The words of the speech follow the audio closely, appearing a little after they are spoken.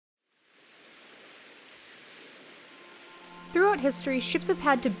Throughout history, ships have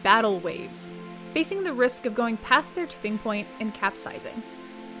had to battle waves, facing the risk of going past their tipping point and capsizing.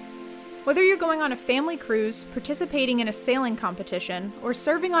 Whether you're going on a family cruise, participating in a sailing competition, or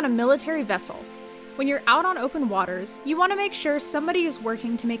serving on a military vessel, when you're out on open waters, you want to make sure somebody is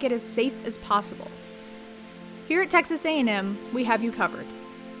working to make it as safe as possible. Here at Texas A&M, we have you covered.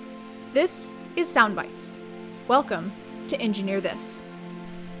 This is Soundbites. Welcome to Engineer This.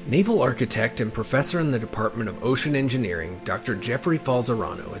 Naval architect and professor in the Department of Ocean Engineering, Dr. Jeffrey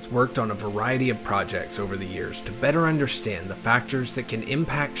Falzerano has worked on a variety of projects over the years to better understand the factors that can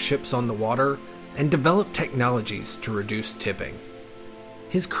impact ships on the water and develop technologies to reduce tipping.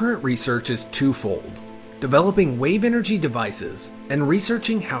 His current research is twofold: developing wave energy devices and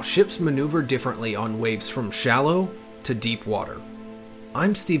researching how ships maneuver differently on waves from shallow to deep water.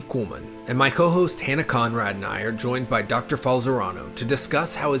 I'm Steve Kuhlman, and my co-host Hannah Conrad and I are joined by Dr. Falzerano to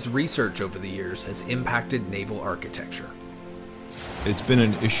discuss how his research over the years has impacted naval architecture. It's been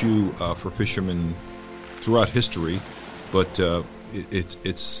an issue for fishermen throughout history, but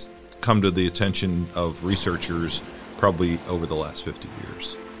it's come to the attention of researchers probably over the last 50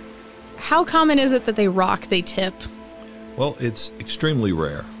 years. How common is it that they tip? Well, it's extremely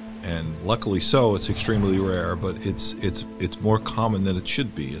rare. And luckily so, it's extremely rare, but it's more common than it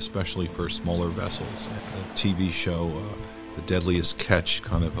should be, especially for smaller vessels. A TV show, The Deadliest Catch,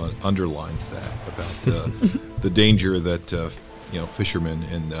 kind of underlines that, about the danger that fishermen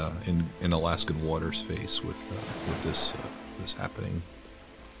in Alaskan waters face with this happening.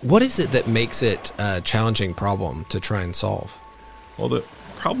 What is it that makes it a challenging problem to try and solve? Well, the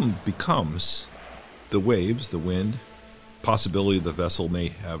problem becomes the waves, the wind, possibility the vessel may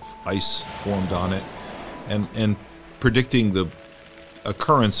have ice formed on it, and predicting the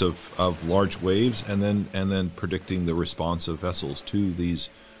occurrence of large waves, and then predicting the response of vessels to these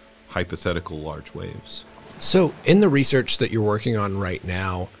hypothetical large waves. So in the research that you're working on right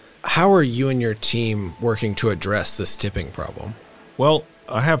now, how are you and your team working to address this tipping problem? Well,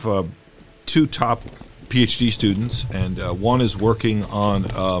 I have two top PhD students, and one is working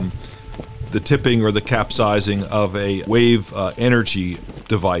on the tipping or the capsizing of a wave energy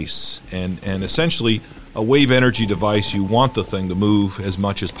device. And essentially, a wave energy device, you want the thing to move as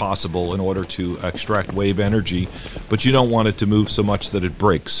much as possible in order to extract wave energy, but you don't want it to move so much that it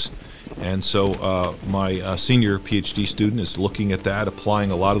breaks. And so my senior PhD student is looking at that,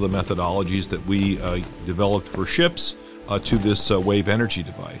 applying a lot of the methodologies that we developed for ships to this wave energy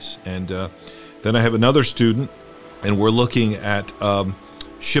device. And then I have another student, and we're looking at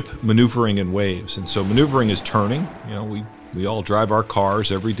ship maneuvering in waves. And so maneuvering is turning. We all drive our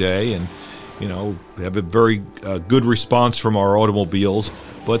cars every day, and have a very good response from our automobiles,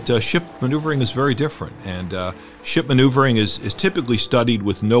 but ship maneuvering is very different. And ship maneuvering is typically studied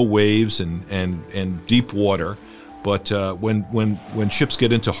with no waves and deep water. But when ships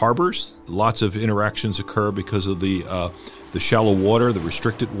get into harbors, lots of interactions occur because of the shallow water, the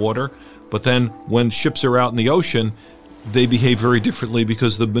restricted water. But then when ships are out in the ocean, they behave very differently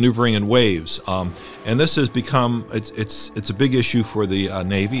because of the maneuvering in waves. And this has become, it's a big issue for the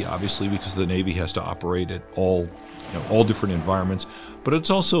Navy, obviously, because the Navy has to operate at all different environments. But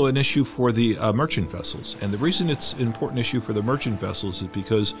it's also an issue for the merchant vessels. And the reason it's an important issue for the merchant vessels is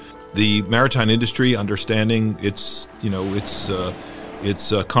because the maritime industry, understanding its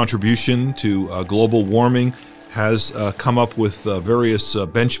contribution to global warming, has come up with various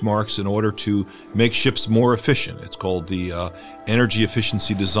benchmarks in order to make ships more efficient. It's called the Energy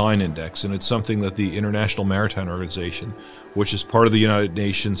Efficiency Design Index, and it's something that the International Maritime Organization, which is part of the United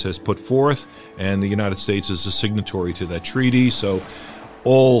Nations, has put forth, and the United States is a signatory to that treaty. So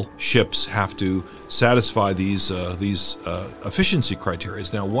all ships have to satisfy these efficiency criteria.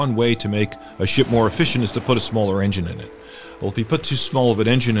 Now, one way to make a ship more efficient is to put a smaller engine in it. Well, if you put too small of an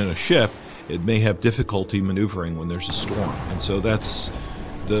engine in a ship, it may have difficulty maneuvering when there's a storm. And so that's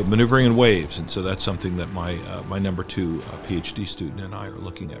the maneuvering in waves. And so that's something that my number two PhD student and I are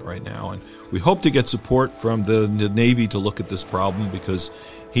looking at right now. And we hope to get support from the Navy to look at this problem, because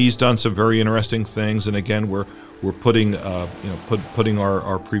he's done some very interesting things. And again, we're putting putting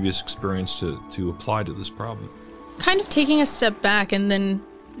our previous experience to apply to this problem. Kind of taking a step back and then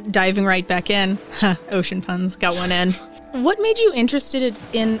diving right back in. Ocean puns, got one in. What made you interested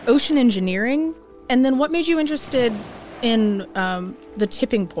in ocean engineering? And then what made you interested in the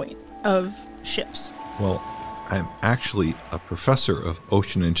tipping point of ships? Well, I'm actually a professor of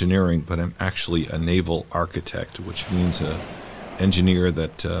ocean engineering, but I'm actually a naval architect, which means an engineer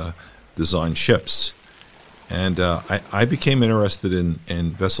that designs ships. And I became interested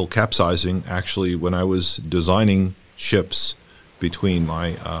in vessel capsizing actually when I was designing ships between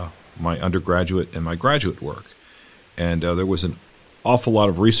my undergraduate and my graduate work. And there was an awful lot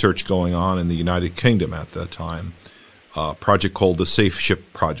of research going on in the United Kingdom at that time, a project called the Safe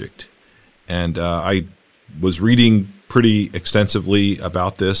Ship Project. And I was reading pretty extensively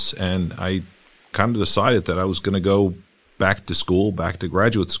about this, and I kind of decided that I was going to go back to school, back to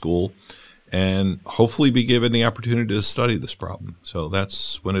graduate school, and hopefully be given the opportunity to study this problem. So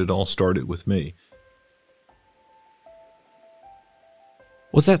that's when it all started with me.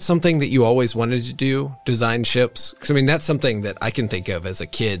 Was that something that you always wanted to do, design ships? Because, I mean, that's something that I can think of as a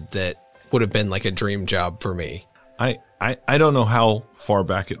kid that would have been like a dream job for me. I don't know how far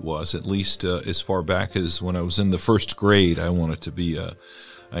back it was, at least as far back as when I was in the first grade. I wanted to be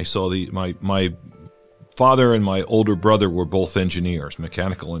I saw my father and my older brother were both engineers,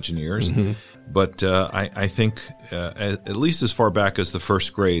 mechanical engineers. Mm-hmm. But I think at least as far back as the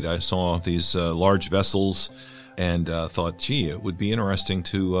first grade, I saw these large vessels and thought, gee, it would be interesting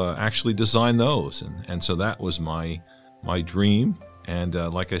to actually design those. And so that was my dream. And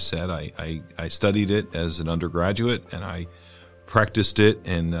like I said, I studied it as an undergraduate, and I practiced it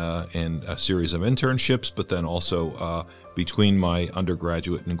in a series of internships, but then also between my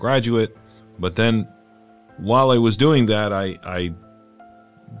undergraduate and graduate. But then while I was doing that, I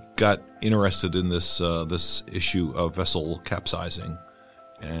got interested in this issue of vessel capsizing,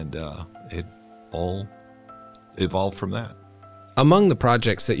 and it all evolved from that. Among the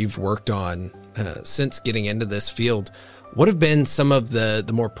projects that you've worked on since getting into this field, what have been some of the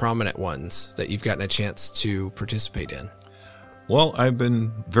more prominent ones that you've gotten a chance to participate in? Well, I've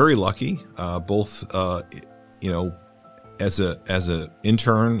been very lucky, both as a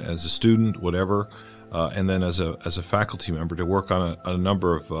intern, as a student, whatever, and then as a faculty member to work on a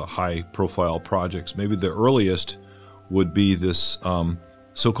number of high-profile projects. Maybe the earliest would be this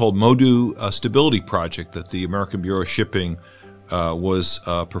so-called MODU stability project that the American Bureau of Shipping was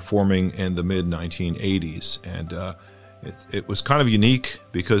performing in the mid-1980s, and it was kind of unique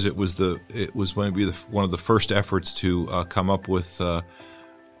because it was going to be one of the first efforts to come up with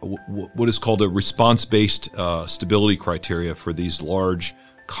what is called a response-based stability criteria for these large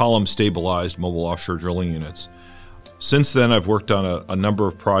column-stabilized mobile offshore drilling units. Since then, I've worked on a number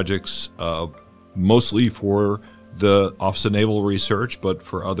of projects, mostly for the Office of Naval Research, but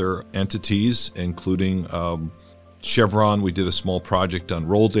for other entities, including Chevron. We did a small project on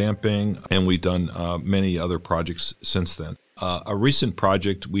roll damping, and we've done many other projects since then. A recent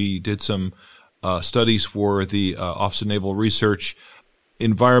project, we did some studies for the Office of Naval Research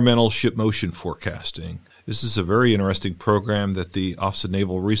environmental ship motion forecasting. This is a very interesting program that the Office of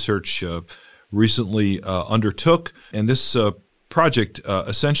Naval Research recently undertook, and this project,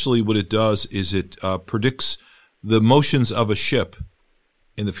 essentially what it does is it predicts the motions of a ship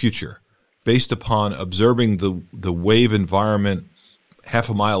in the future, based upon observing the wave environment half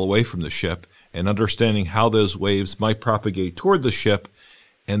a mile away from the ship and understanding how those waves might propagate toward the ship,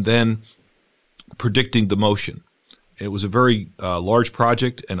 and then predicting the motion. It was a very large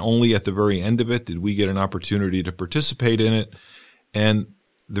project, and only at the very end of it did we get an opportunity to participate in it. And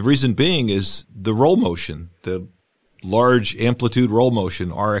the reason being is the roll motion, the large amplitude roll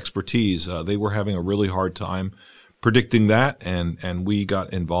motion, our expertise. They were having a really hard time predicting that, and we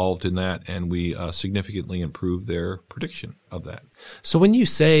got involved in that, and we significantly improved their prediction of that. So when you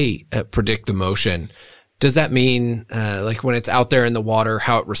say predict the motion, does that mean like when it's out there in the water,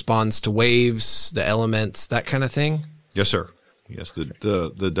 how it responds to waves, the elements, that kind of thing? Yes, sir. Yes,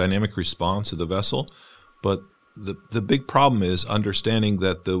 the dynamic response of the vessel. But the big problem is understanding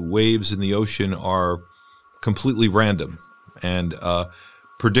that the waves in the ocean are completely random, and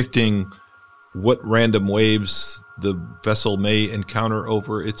predicting what random waves the vessel may encounter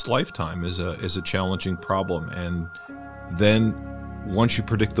over its lifetime is a challenging problem. And then once you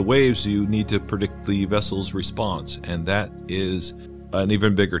predict the waves, you need to predict the vessel's response, and that is an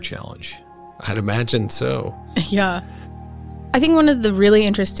even bigger challenge. I'd imagine so. Yeah. I think one of the really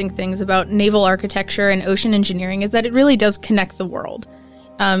interesting things about naval architecture and ocean engineering is that it really does connect the world.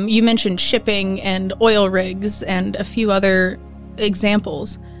 You mentioned shipping and oil rigs and a few other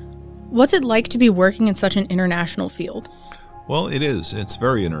examples. What's it like to be working in such an international field? Well, it is. It's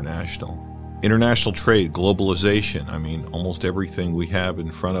very international. International trade, globalization. I mean, almost everything we have in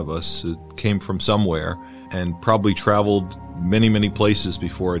front of us came from somewhere and probably traveled many, many places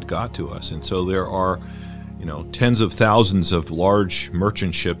before it got to us. And so there are, tens of thousands of large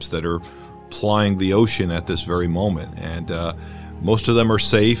merchant ships that are plying the ocean at this very moment. And most of them are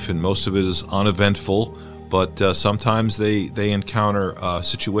safe, and most of it is uneventful. But sometimes they encounter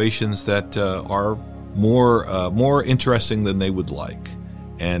situations that are more interesting than they would like,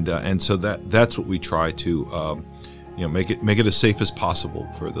 and so that's what we try to make it as safe as possible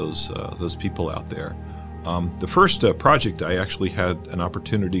for those people out there. The first project I actually had an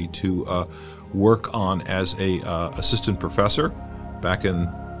opportunity to work on as a assistant professor back in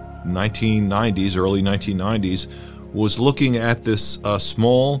 1990s, early 1990s, was looking at this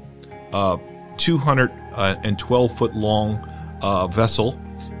small 212-foot long vessel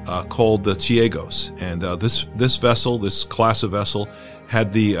called the Tiegos. And this vessel, this class of vessel,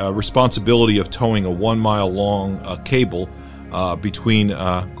 had the responsibility of towing a 1 mile long cable between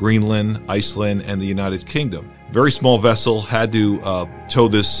Greenland, Iceland, and the United Kingdom. Very small vessel, had to tow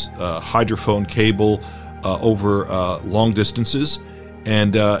this hydrophone cable over long distances,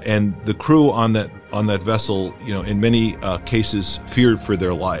 and the crew on that vessel, in many cases, feared for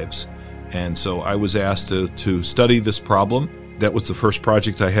their lives. And so I was asked to study this problem. That was the first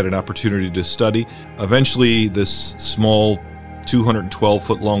project I had an opportunity to study. Eventually, this small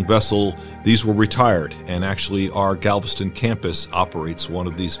 212-foot-long vessel, these were retired, and actually our Galveston campus operates one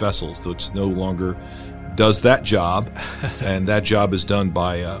of these vessels, which no longer does that job, and that job is done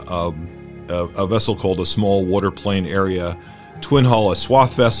by a vessel called a small waterplane area twin hull, a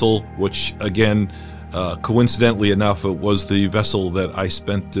swath vessel, which again, coincidentally enough, it was the vessel that I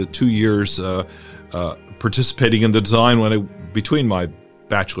spent 2 years participating in the design between my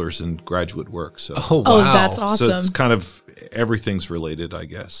bachelor's and graduate work. So, wow. Oh, that's awesome. So it's kind of everything's related, I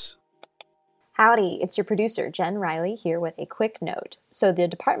guess. Howdy, it's your producer, Jen Riley, here with a quick note. So the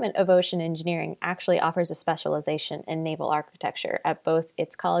Department of Ocean Engineering actually offers a specialization in naval architecture at both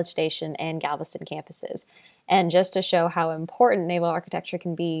its College Station and Galveston campuses. And just to show how important naval architecture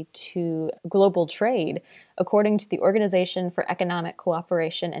can be to global trade, according to the Organization for Economic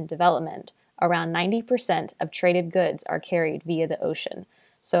Cooperation and Development, around 90% of traded goods are carried via the ocean.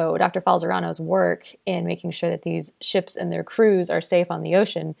 So Dr. Falzarano's work in making sure that these ships and their crews are safe on the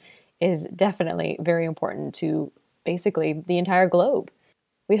ocean is definitely very important to basically the entire globe.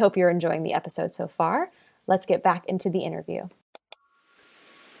 We hope you're enjoying the episode so far. Let's get back into the interview.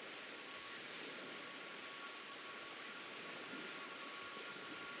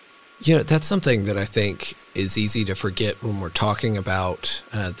 That's something that I think is easy to forget when we're talking about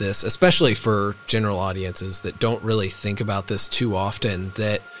this, especially for general audiences that don't really think about this too often,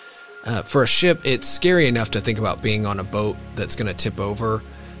 that for a ship, it's scary enough to think about being on a boat that's going to tip over.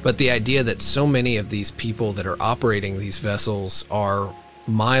 But the idea that so many of these people that are operating these vessels are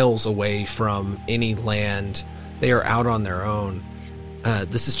miles away from any land, they are out on their own.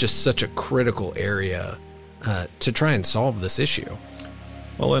 This is just such a critical area to try and solve this issue.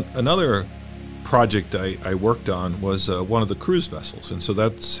 Well, another project I worked on was one of the cruise vessels. And so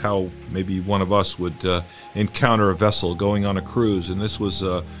that's how maybe one of us would encounter a vessel going on a cruise. And this was,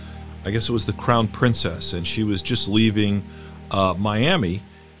 I guess it was the Crown Princess. And she was just leaving Miami.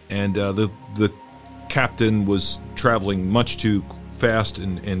 And the captain was traveling much too fast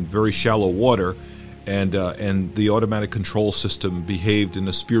in very shallow water. And the automatic control system behaved in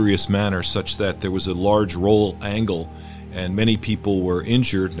a spurious manner such that there was a large roll angle and many people were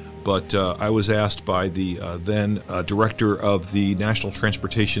injured. But I was asked by the then director of the National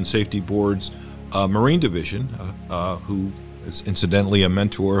Transportation Safety Board's Marine Division, who is incidentally a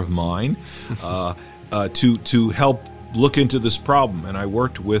mentor of mine, to help look into this problem. And I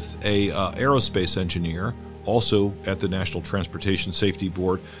worked with a aerospace engineer, also at the National Transportation Safety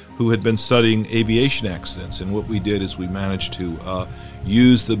Board, who had been studying aviation accidents. And what we did is we managed to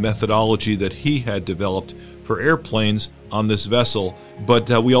use the methodology that he had developed for airplanes on this vessel, but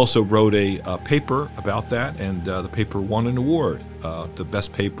we also wrote a paper about that, and the paper won an award, the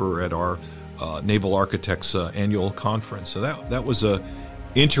best paper at our Naval Architects annual conference. So that was a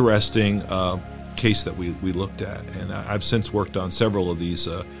interesting case that we looked at, and I've since worked on several of these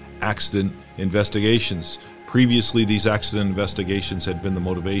accident investigations. Previously, these accident investigations had been the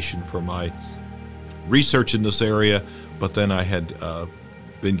motivation for my research in this area, but then I had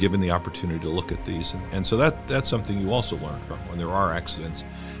been given the opportunity to look at these. And so that's something you also learn from when there are accidents,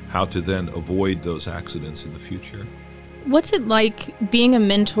 how to then avoid those accidents in the future. What's it like being a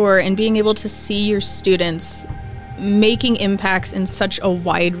mentor and being able to see your students making impacts in such a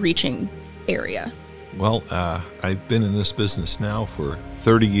wide-reaching area? Well, I've been in this business now for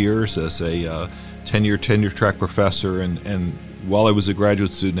 30 years as a tenure track professor, and while I was a graduate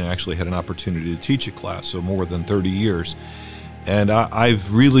student, I actually had an opportunity to teach a class, so more than 30 years. And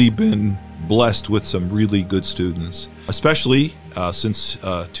I've really been blessed with some really good students, especially since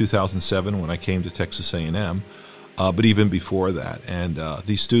 2007 when I came to Texas A&M, but even before that. And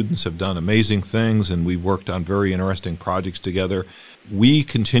these students have done amazing things, and we've worked on very interesting projects together. We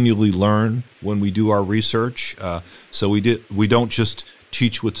continually learn when we do our research, so we don't just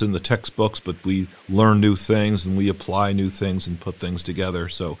teach what's in the textbooks, but we learn new things and we apply new things and put things together.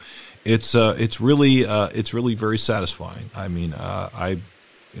 So it's really very satisfying. I mean, I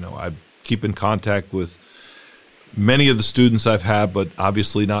keep in contact with many of the students I've had, but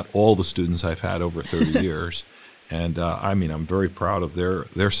obviously not all the students I've had over 30 years. And I'm very proud of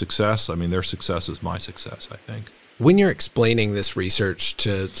their success. I mean, their success is my success, I think. When you're explaining this research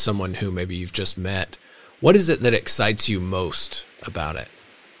to someone who maybe you've just met, what is it that excites you most about it?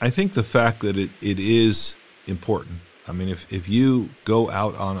 I think the fact that it is important. I mean, if you go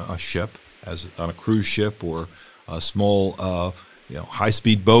out on a ship, on a cruise ship or a small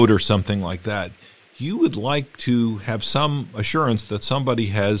high-speed boat or something like that, you would like to have some assurance that somebody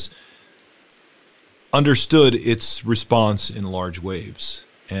has understood its response in large waves.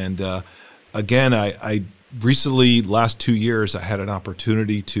 And again, I recently, last 2 years, I had an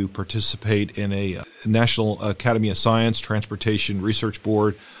opportunity to participate in a National Academy of Science Transportation Research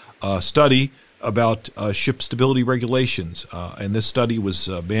Board study about ship stability regulations. And this study was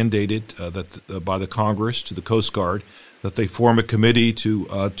mandated by the Congress to the Coast Guard that they form a committee to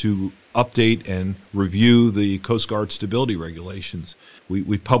update and review the Coast Guard stability regulations.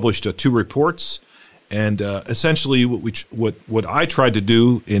 We published 2 reports, and essentially what I tried to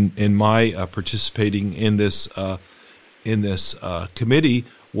do in my participating in this committee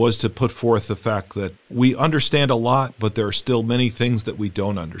was to put forth the fact that we understand a lot, but there are still many things that we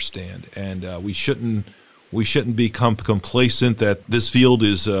don't understand, and we shouldn't become complacent that this field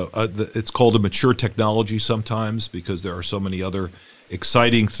is it's called a mature technology sometimes because there are so many other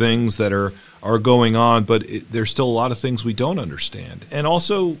exciting things that are going on, but there's still a lot of things we don't understand. And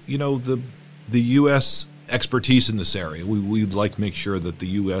also, the U.S. expertise in this area, we'd like to make sure that the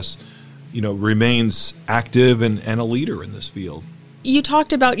U.S. remains active and a leader in this field. You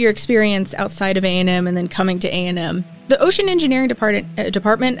talked about your experience outside of A&M and then coming to A&M. The Ocean Engineering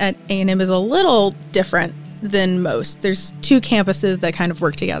department at A&M is a little different than most. There's 2 campuses that kind of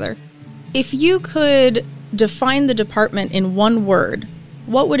work together. If you could define the department in one word,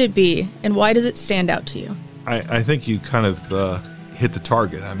 what would it be, and why does it stand out to you? I think you kind of hit the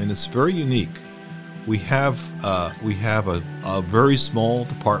target. I mean, it's very unique. We have a very small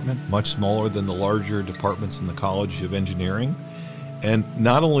department, much smaller than the larger departments in the College of Engineering. And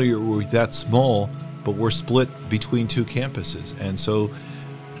not only are we that small, but we're split between 2 campuses. And so,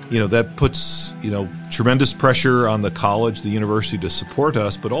 that puts, tremendous pressure on the college, the university to support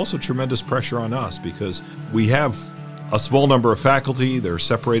us, but also tremendous pressure on us because we have a small number of faculty. They're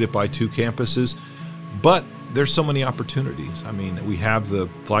separated by 2 campuses, but there's so many opportunities. I mean, we have the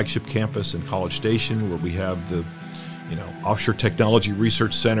flagship campus in College Station where we have the, Offshore Technology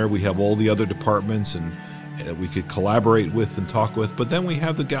Research Center. We have all the other departments and we could collaborate with and talk with. But then we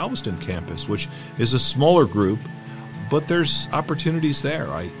have the Galveston campus, which is a smaller group, but there's opportunities there.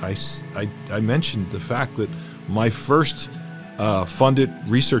 I mentioned the fact that my first funded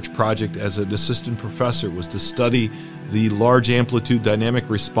research project as an assistant professor was to study the large amplitude dynamic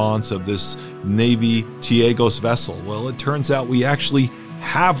response of this Navy Tiegos vessel. Well, it turns out we actually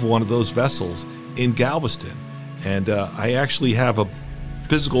have one of those vessels in Galveston. And I actually have a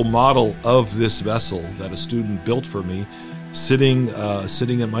physical model of this vessel that a student built for me sitting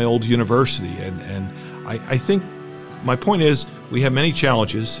at my old university. And I think my point is we have many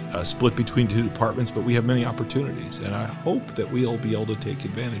challenges split between 2 departments, but we have many opportunities. And I hope that we'll be able to take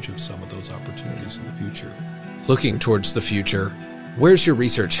advantage of some of those opportunities in the future. Looking towards the future, where's your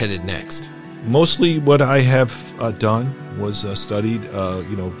research headed next? Mostly what I have done was studied,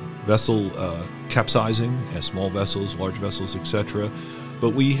 vessel capsizing, small vessels, large vessels, etc.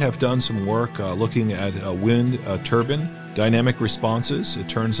 But we have done some work looking at wind turbine dynamic responses. It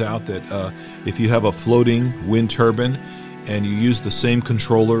turns out that if you have a floating wind turbine and you use the same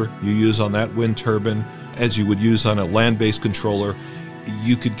controller you use on that wind turbine as you would use on a land-based controller,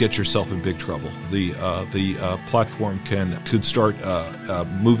 you could get yourself in big trouble. The platform could start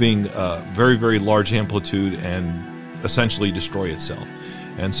moving very, very large amplitude and essentially destroy itself.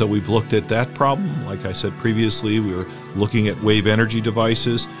 And so we've looked at that problem. Like I said previously, we were looking at wave energy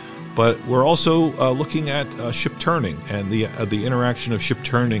devices, but we're also looking at ship turning and the interaction of ship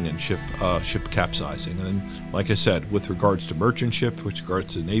turning and ship capsizing. And like I said, with regards to merchant ships, with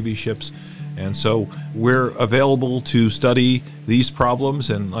regards to Navy ships. And so we're available to study these problems.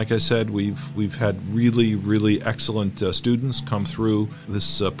 And like I said, we've had really, really excellent students come through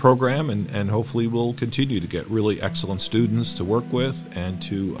this program, and hopefully we'll continue to get really excellent students to work with and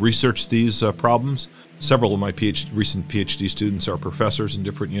to research these problems. Several of my recent PhD students are professors in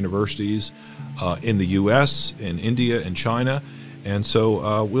different universities in the U.S., in India, and China. And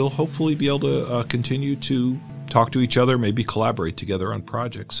so we'll hopefully be able to continue to talk to each other, maybe collaborate together on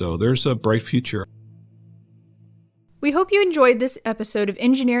projects. So there's a bright future. We hope you enjoyed this episode of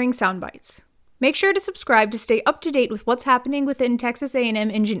Engineering Soundbites. Make sure to subscribe to stay up to date with what's happening within Texas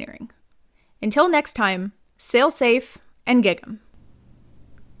A&M engineering. Until next time, sail safe and gig 'em.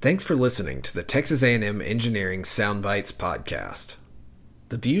 Thanks for listening to the Texas A&M Engineering Soundbites podcast.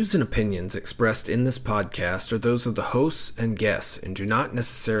 The views and opinions expressed in this podcast are those of the hosts and guests and do not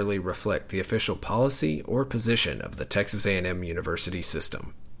necessarily reflect the official policy or position of the Texas A&M University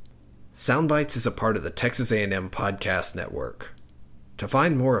system. Soundbites is a part of the Texas A&M Podcast Network. To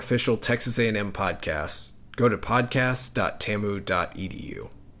find more official Texas A&M podcasts, go to podcasts.tamu.edu.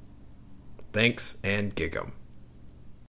 Thanks and gig 'em.